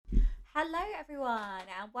Hello everyone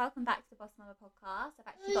and welcome back to the Boss Mama podcast. I've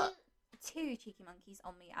actually got two cheeky monkeys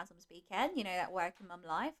on me as I'm speaking, you know, that working mum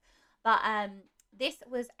life. But this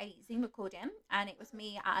was a Zoom recording and it was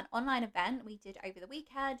me at an online event we did over the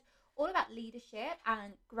weekend, all about leadership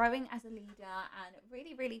and growing as a leader and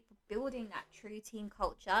really building that true team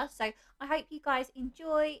culture. So I hope you guys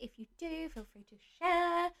enjoy. If you do, feel free to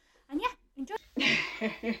share and enjoy.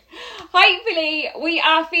 Hopefully we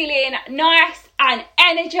are feeling nice and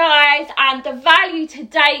energized, and the value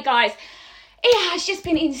today, guys, it has just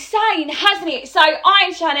been insane, hasn't it? So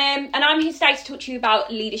I'm Shannon and I'm here today to talk to you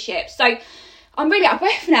about leadership. So I'm really out of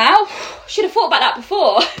breath now. Should have thought about that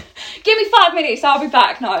before. Give me 5 minutes, I'll be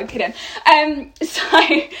back. No, I'm kidding. So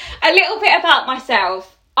a little bit about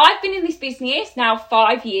myself. I've been in this business now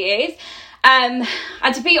 5 years, and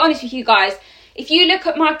to be honest with you guys, if you look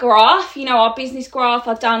at my graph, you know, our business graph,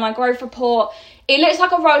 our downline growth report, it looks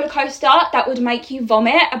like a roller coaster that would make you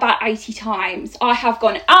vomit about 80 times. I have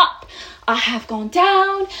gone up, I have gone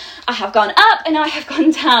down, I have gone up, and I have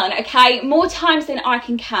gone down, okay? More times than I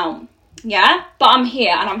can count, yeah? But I'm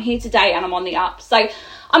here, and I'm here today, and I'm on the up. So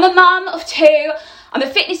I'm a mum of two, I'm a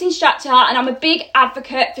fitness instructor, and I'm a big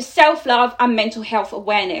advocate for self-love and mental health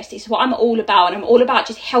awareness. It's what I'm all about, and I'm all about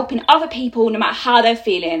just helping other people no matter how they're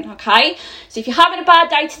feeling, okay? So if you're having a bad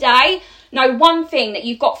day today, know one thing, that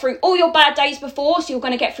you've got through all your bad days before, so you're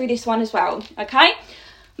going to get through this one as well, okay?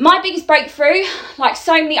 My biggest breakthrough, like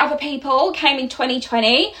so many other people, came in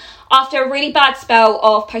 2020 after a really bad spell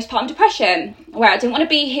of postpartum depression, where I didn't want to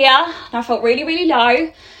be here, and I felt really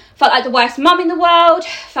low. Felt like the worst mum in the world,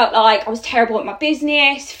 felt like I was terrible at my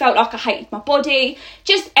business, felt like I hated my body,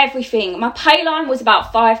 just everything. My pay line was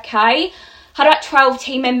about 5k, had about 12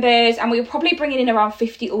 team members, and we were probably bringing in around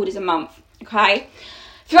 50 orders a month, okay?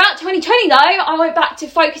 Throughout 2020 though, I went back to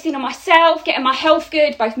focusing on myself, getting my health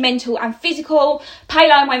good, both mental and physical. Pay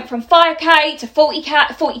line went from 5k to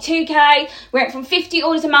 42k, we went from 50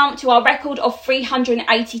 orders a month to our record of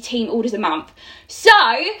 380 team orders a month. So,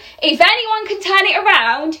 if anyone can turn it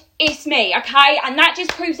around, it's me, okay? And that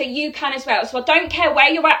just proves that you can as well. So I don't care where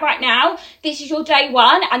you're at right now, this is your day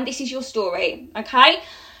one and this is your story, okay?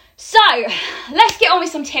 So, let's get on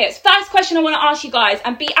with some tips. First question I want to ask you guys,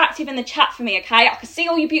 and be active in the chat for me, okay? I can see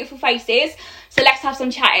all your beautiful faces, so let's have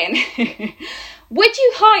some chatting. Would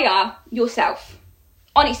you hire yourself?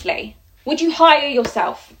 Honestly, would you hire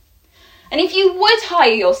yourself? And if you would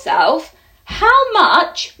hire yourself, how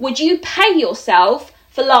much would you pay yourself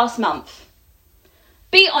for last month?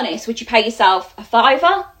 Be honest, would you pay yourself a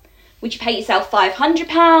 £5? Would you pay yourself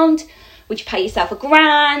 £500? Would you pay yourself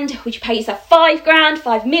 £1,000? Would you pay yourself £5 grand,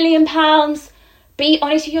 £5 million? Be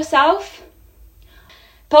honest with yourself.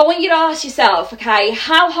 But I want you to ask yourself, okay,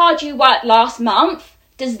 how hard you worked last month,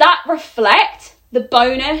 does that reflect the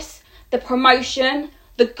bonus, the promotion,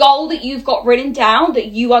 the goal that you've got written down that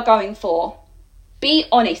you are going for? Be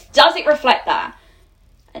honest, does it reflect that?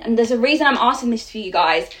 And there's a reason I'm asking this for you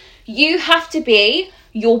guys. You have to be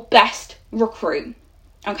your best recruit,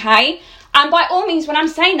 okay? And by all means, when I'm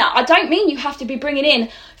saying that, I don't mean you have to be bringing in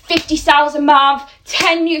 50 sales a month,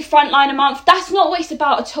 10 new frontline a month. That's not what it's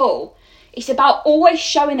about at all. It's about always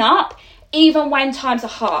showing up, even when times are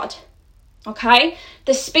hard, okay?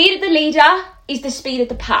 The speed of the leader is the speed of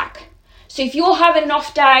the pack. So if you're having an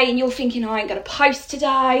off day and you're thinking, I ain't going to post today,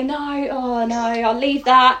 I'll leave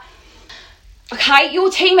that. Okay, your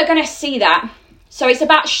team are going to see that. So it's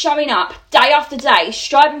about showing up day after day,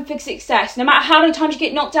 striving for success. No matter how many times you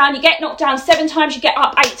get knocked down 7 times, you get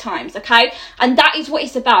up 8 times, okay? And that is what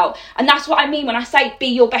it's about. And that's what I mean when I say be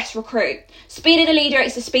your best recruit. Speed of the leader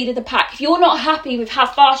is the speed of the pack. If you're not happy with how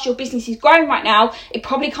fast your business is growing right now, it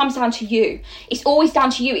probably comes down to you. It's always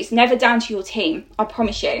down to you. It's never down to your team. I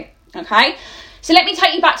promise you, okay? So let me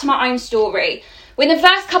take you back to my own story. Within the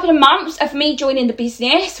first couple of months of me joining the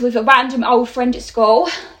business with a random old friend at school,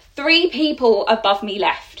 3 people above me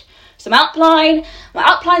left. So my upline's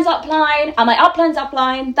upline, and my upline's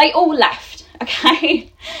upline, they all left,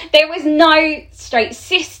 okay? There was no straight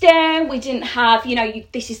system. We didn't have,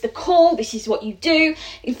 this is the call, this is what you do.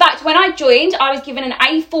 In fact, when I joined, I was given an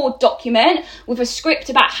A4 document with a script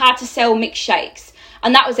about how to sell mixed shakes,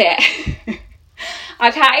 and that was it.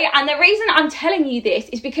 Okay, and the reason I'm telling you this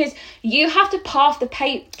is because you have to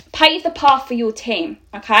pave the path for your team,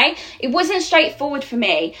 okay? It wasn't straightforward for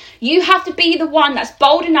me. You have to be the one that's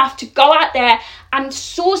bold enough to go out there and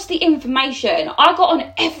source the information. I got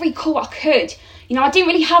on every call I could. I didn't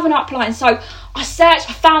really have an upline, so I searched,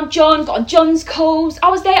 I found John, got on John's calls. I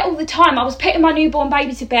was there all the time. I was putting my newborn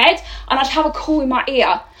baby to bed and I'd have a call in my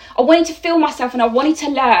ear. I wanted to feel myself and I wanted to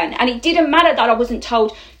learn, and it didn't matter that I wasn't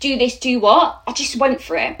told do this, do what. I just went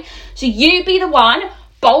for it. So you be the one,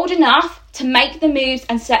 bold enough to make the moves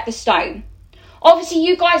and set the stone. Obviously,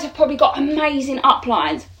 you guys have probably got amazing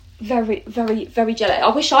uplines. Very, very, very jealous. I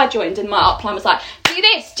wish I joined and my upline was like, do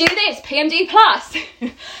this, PMD plus.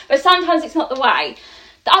 But sometimes it's not the way.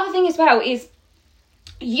 The other thing as well is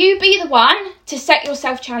you be the one to set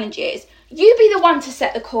yourself challenges. You be the one to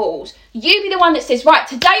set the calls. You be the one that says, right,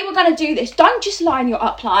 today we're going to do this. Don't just lie in your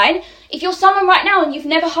upline. If you're someone right now and you've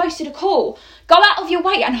never hosted a call, go out of your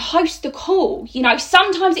way and host the call. You know,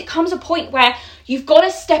 sometimes it comes a point where you've got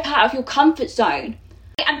to step out of your comfort zone.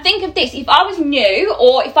 And think of this, if I was new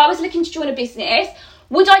or if I was looking to join a business,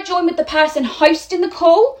 would I join with the person hosting the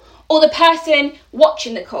call or the person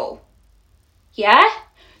watching the call? Yeah?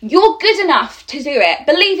 You're good enough to do it,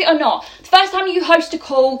 believe it or not. The first time you host a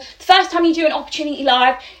call, the first time you do an opportunity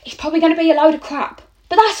live, it's probably going to be a load of crap.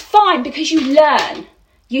 But that's fine because you learn.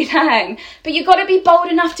 But you've got to be bold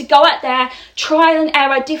enough to go out there, trial and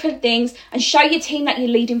error different things and show your team that you're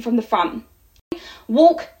leading from the front.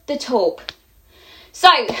 Walk the talk. So,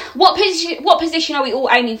 what position are we all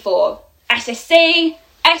aiming for? SSC,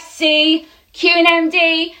 SC,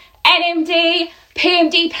 QNMD, NMD,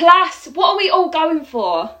 PMD plus. What are we all going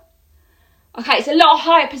for? Okay, it's a lot of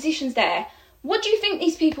higher positions there. What do you think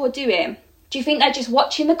these people are doing? Do you think they're just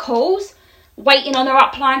watching the calls, waiting on their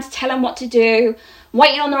upline to tell them what to do,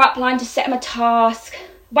 waiting on their upline to set them a task,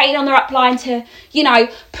 waiting on their upline to, you know,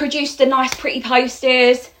 produce the nice pretty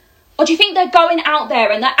posters? Or do you think they're going out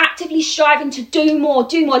there and they're actively striving to do more?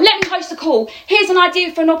 Let me host a call. Here's an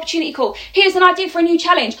idea for an opportunity call. Here's an idea for a new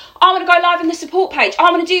challenge. I want to go live in the support page. I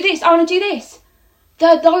want to do this. I want to do this.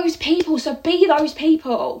 They're those people, so be those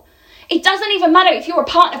people. It doesn't even matter if you're a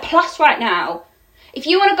partner plus right now. If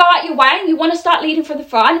you want to go out your way and you want to start leading from the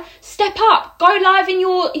front, step up. Go live in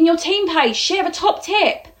your team page. Share a top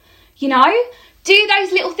tip. You know, do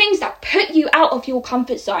those little things that put you out of your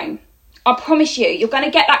comfort zone. I promise you, you're going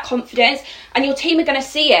to get that confidence and your team are going to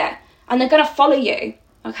see it and they're going to follow you,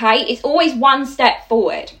 okay? It's always one step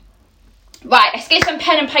forward. Right, let's get some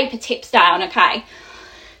pen and paper tips down, okay?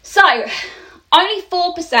 So, only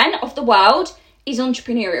 4% of the world is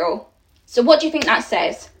entrepreneurial. So what do you think that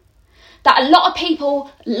says? That a lot of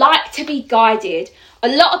people like to be guided.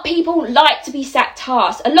 A lot of people like to be set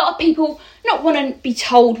tasks. A lot of people not want to be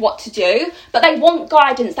told what to do, but they want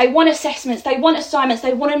guidance. They want assessments. They want assignments.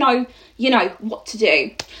 They want to know, you know, what to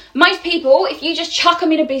do. Most people, if you just chuck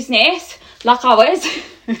them in a business like ours,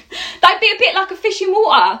 they'd be a bit like a fish in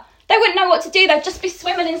water. They wouldn't know what to do. They'd just be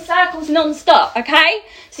swimming in circles non-stop, okay?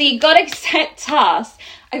 So you've got to set tasks.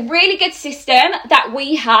 A really good system that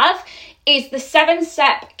we have is the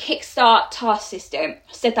 7-step kickstart task system.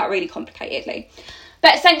 I said that really complicatedly.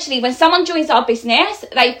 But essentially, when someone joins our business,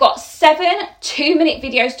 they've got 7 2-minute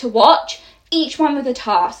videos to watch, each one with a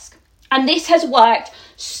task. And this has worked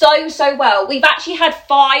so well. We've actually had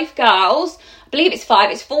 5 girls, I believe it's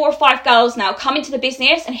 5, it's 4 or 5 girls now, come into the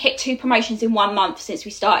business and hit 2 promotions in 1 month since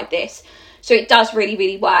we started this. So it does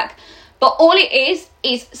really work. But all it is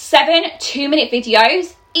 7 2-minute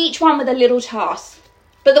videos, each one with a little task.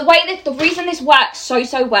 But the reason this works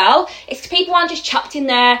so well is because people aren't just chucked in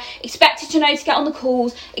there, expected to know to get on the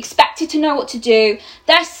calls, expected to know what to do.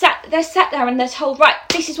 They're sat there and they're told, right,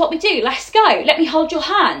 this is what we do, let's go, let me hold your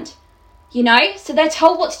hand. You know, so they're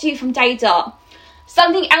told what to do from day dot.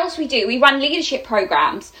 Something else we do, we run leadership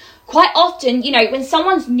programs. Quite often, you know, when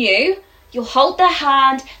someone's new, you'll hold their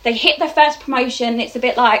hand, they hit their first promotion, and it's a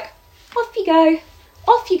bit like, off you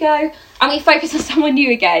go. And we focus on someone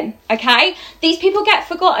new again, okay? These people get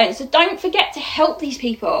forgotten, so don't forget to help these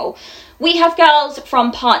people. We have girls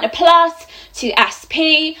from Partner Plus to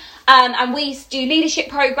SP, and we do leadership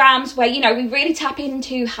programs where, you know, we really tap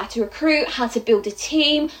into how to recruit, how to build a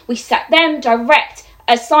team. We set them direct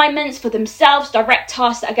assignments for themselves, direct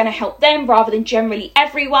tasks that are going to help them rather than generally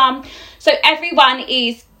everyone. So everyone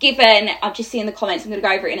is given, I'll just see in the comments, I'm going to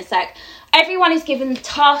go over it in a sec. Everyone is given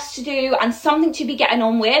tasks to do and something to be getting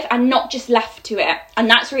on with and not just left to it. And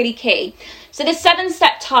that's really key. So the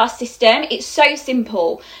 7-step task system, it's so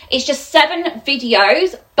simple. It's just 7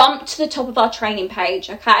 videos bumped to the top of our training page,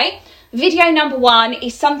 okay? Video number 1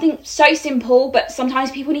 is something so simple, but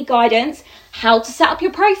sometimes people need guidance. How to set up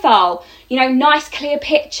your profile. You know, nice clear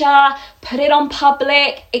picture, put it on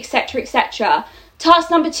public, etc, etc. Task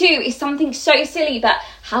number 2 is something so silly, but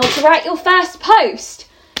how to write your first post.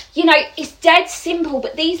 You know, it's dead simple,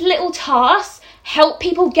 but these little tasks help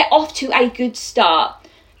people get off to a good start.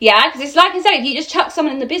 Yeah, because it's like I said, if you just chuck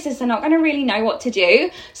someone in the business, they're not going to really know what to do.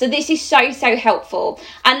 So this is so helpful.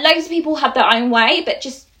 And loads of people have their own way, but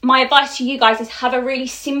just my advice to you guys is have a really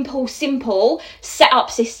simple setup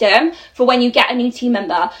system for when you get a new team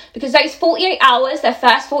member. Because those 48 hours, their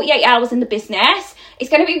first 48 hours in the business, it's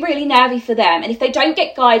going to be really nervy for them. And if they don't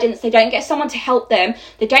get guidance, they don't get someone to help them,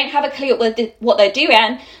 they don't have a clue what they're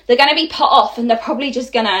doing, they're going to be put off and they're probably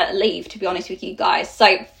just going to leave, to be honest with you guys.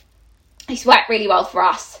 So it's worked really well for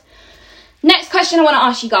us. Next question I want to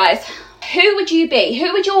ask you guys. Who would you be?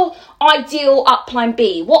 Who would your ideal upline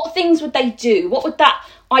be? What things would they do? What would that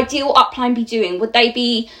ideal upline be doing? Would they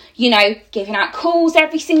be, giving out calls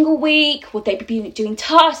every single week? Would they be doing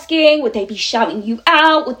tasking? Would they be shouting you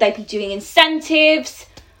out? Would they be doing incentives?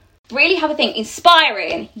 Really have a think.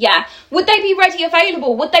 Inspiring, yeah. Would they be ready,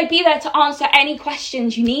 available? Would they be there to answer any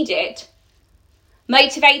questions you needed?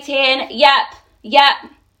 Motivating, yep.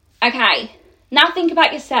 Okay, now think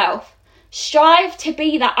about yourself. Strive to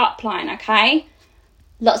be that upline, okay?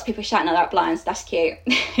 Lots of people shouting at their uplines, that's cute.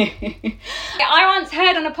 I once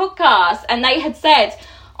heard on a podcast and they had said,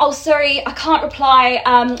 oh, sorry, I can't reply.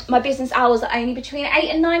 My business hours are only between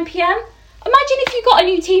 8 and 9 p.m. Imagine if you've got a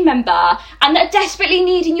new team member and they're desperately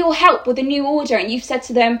needing your help with a new order and you've said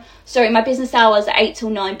to them, sorry, my business hours are 8 till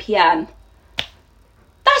 9 p.m.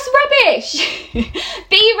 That's rubbish.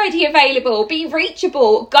 Be ready, available, be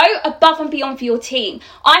reachable, go above and beyond for your team.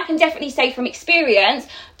 I can definitely say from experience,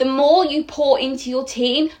 the more you pour into your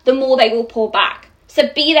team, the more they will pour back. So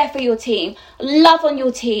be there for your team, love on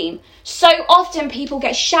your team. So often people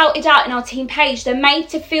get shouted out in our team page. They're made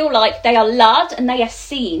to feel like they are loved and they are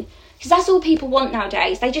seen. Because that's all people want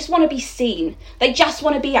nowadays. They just want to be seen. They just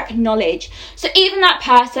want to be acknowledged. So even that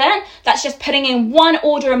person that's just putting in one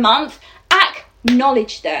order a month,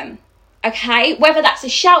 acknowledge them, okay? Whether that's a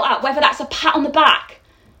shout out, whether that's a pat on the back,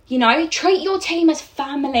 treat your team as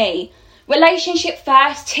family. Relationship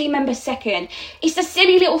first, team member second. It's the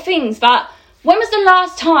silly little things, but when was the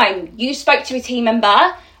last time you spoke to a team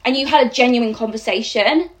member and you had a genuine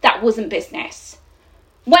conversation that wasn't business?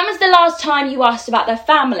 When was the last time you asked about their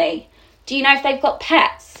family? Do you know if they've got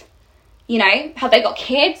pets? Have they got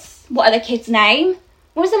kids? What are their kids' name?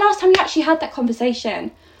 When was the last time you actually had that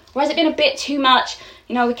conversation? Or has it been a bit too much,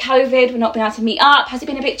 with COVID, we're not being able to meet up? Has it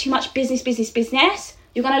been a bit too much business?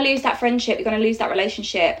 You're going to lose that friendship. You're going to lose that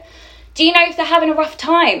relationship. Do you know if they're having a rough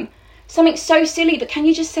time? Something so silly, but can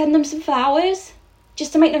you just send them some flowers?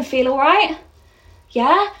 Just to make them feel all right?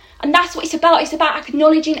 Yeah? And that's what it's about. It's about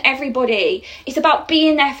acknowledging everybody. It's about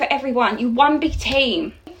being there for everyone. You're one big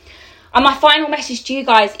team. And my final message to you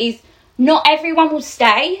guys is not everyone will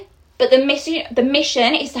stay, but the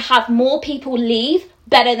mission is to have more people leave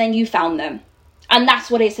better than you found them. And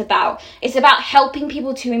that's what it's about. It's about helping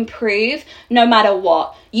people to improve no matter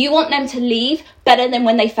what. You want them to leave better than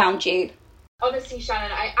when they found you. Honestly,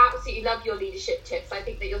 Shannon, I absolutely love your leadership tips. I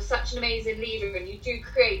think that you're such an amazing leader and you do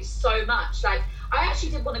create so much. I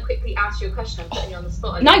actually did want to quickly ask you a question. I'm putting you on the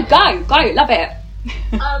spot. No, go, love it.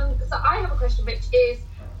 So I have a question, which is,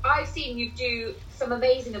 I've seen you do some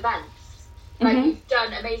amazing events. You've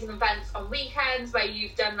done amazing events on weekends where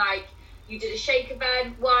you've done you did a shake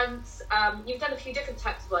event once. You've done a few different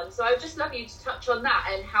types of ones. So I would just love you to touch on that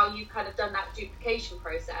and how you've kind of done that duplication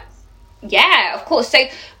process. Yeah, of course. So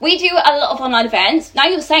we do a lot of online events. Now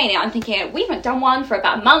you're saying it, I'm thinking we haven't done one for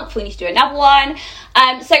about a month. We need to do another one.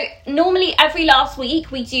 So normally every last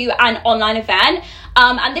week we do an online event.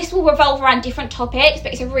 And this will revolve around different topics,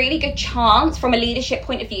 but it's a really good chance from a leadership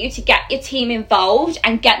point of view to get your team involved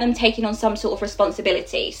and get them taking on some sort of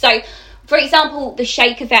responsibility. So for example, the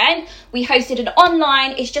Shake event, we hosted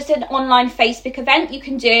it's just an online Facebook event you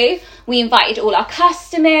can do. We invited all our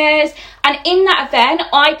customers. And in that event,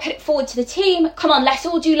 I put it forward to the team, come on, let's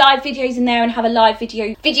all do live videos in there and have a live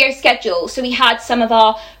video schedule. So we had some of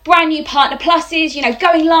our brand new Partner Pluses,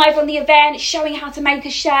 going live on the event, showing how to make a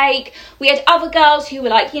shake. We had other girls who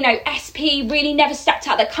were SP, really never stepped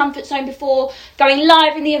out of their comfort zone before, going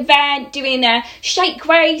live in the event, doing a shake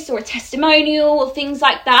race or a testimonial or things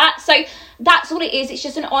like that. So that's all it is. It's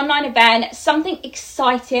just an online event, something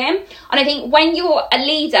exciting. And I think when you're a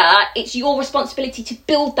leader, it's your responsibility to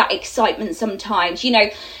build that excitement sometimes.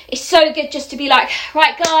 It's so good just to be like,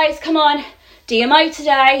 right guys, come on, DMO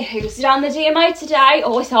today. Who's done the DMO today?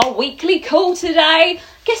 Oh, it's our weekly call today.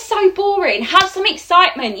 It gets so boring. Have some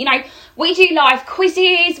excitement. We do live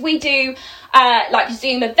quizzes. We do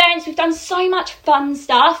Zoom events. We've done so much fun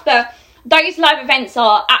stuff, but those live events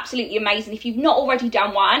are absolutely amazing. If you've not already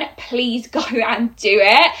done one, please go and do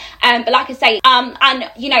it. But like I say,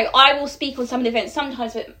 I will speak on some of the events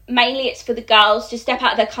sometimes, but mainly it's for the girls to step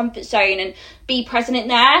out of their comfort zone and be present in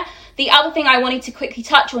there. The other thing I wanted to quickly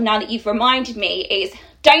touch on now that you've reminded me is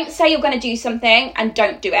don't say you're going to do something and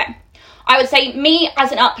don't do it. I would say me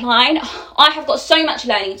as an upline, I have got so much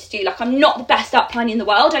learning to do. I'm not the best upline in the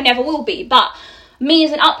world. I never will be, but me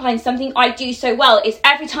as an upline, something I do so well is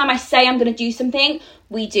every time I say I'm going to do something,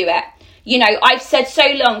 we do it. You know, I've said so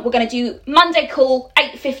long, we're going to do Monday call,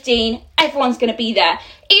 8:15, everyone's going to be there.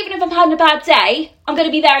 Even if I'm having a bad day, I'm going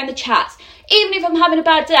to be there in the chats. Even if I'm having a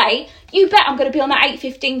bad day, you bet I'm going to be on that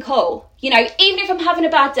 8:15 call. You know, even if I'm having a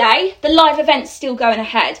bad day, the live event's still going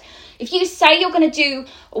ahead. If you say you're going to do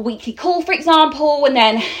a weekly call, for example, and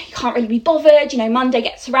then you can't really be bothered, you know, Monday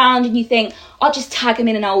gets around and you think, I'll just tag them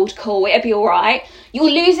in an old call, it'll be all right. You're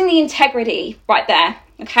losing the integrity right there,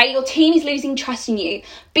 okay? Your team is losing trust in you.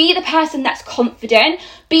 Be the person that's confident.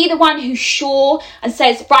 Be the one who's sure and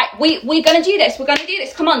says, right, we're going to do this. We're going to do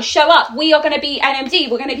this. Come on, show up. We are going to be NMD.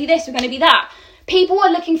 We're going to be this. We're going to be that. People are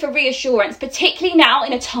looking for reassurance, particularly now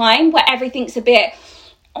in a time where everything's a bit,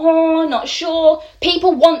 oh, not sure.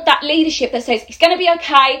 People want that leadership that says, it's going to be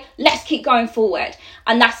okay. Let's keep going forward.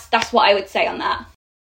 And that's what I would say on that.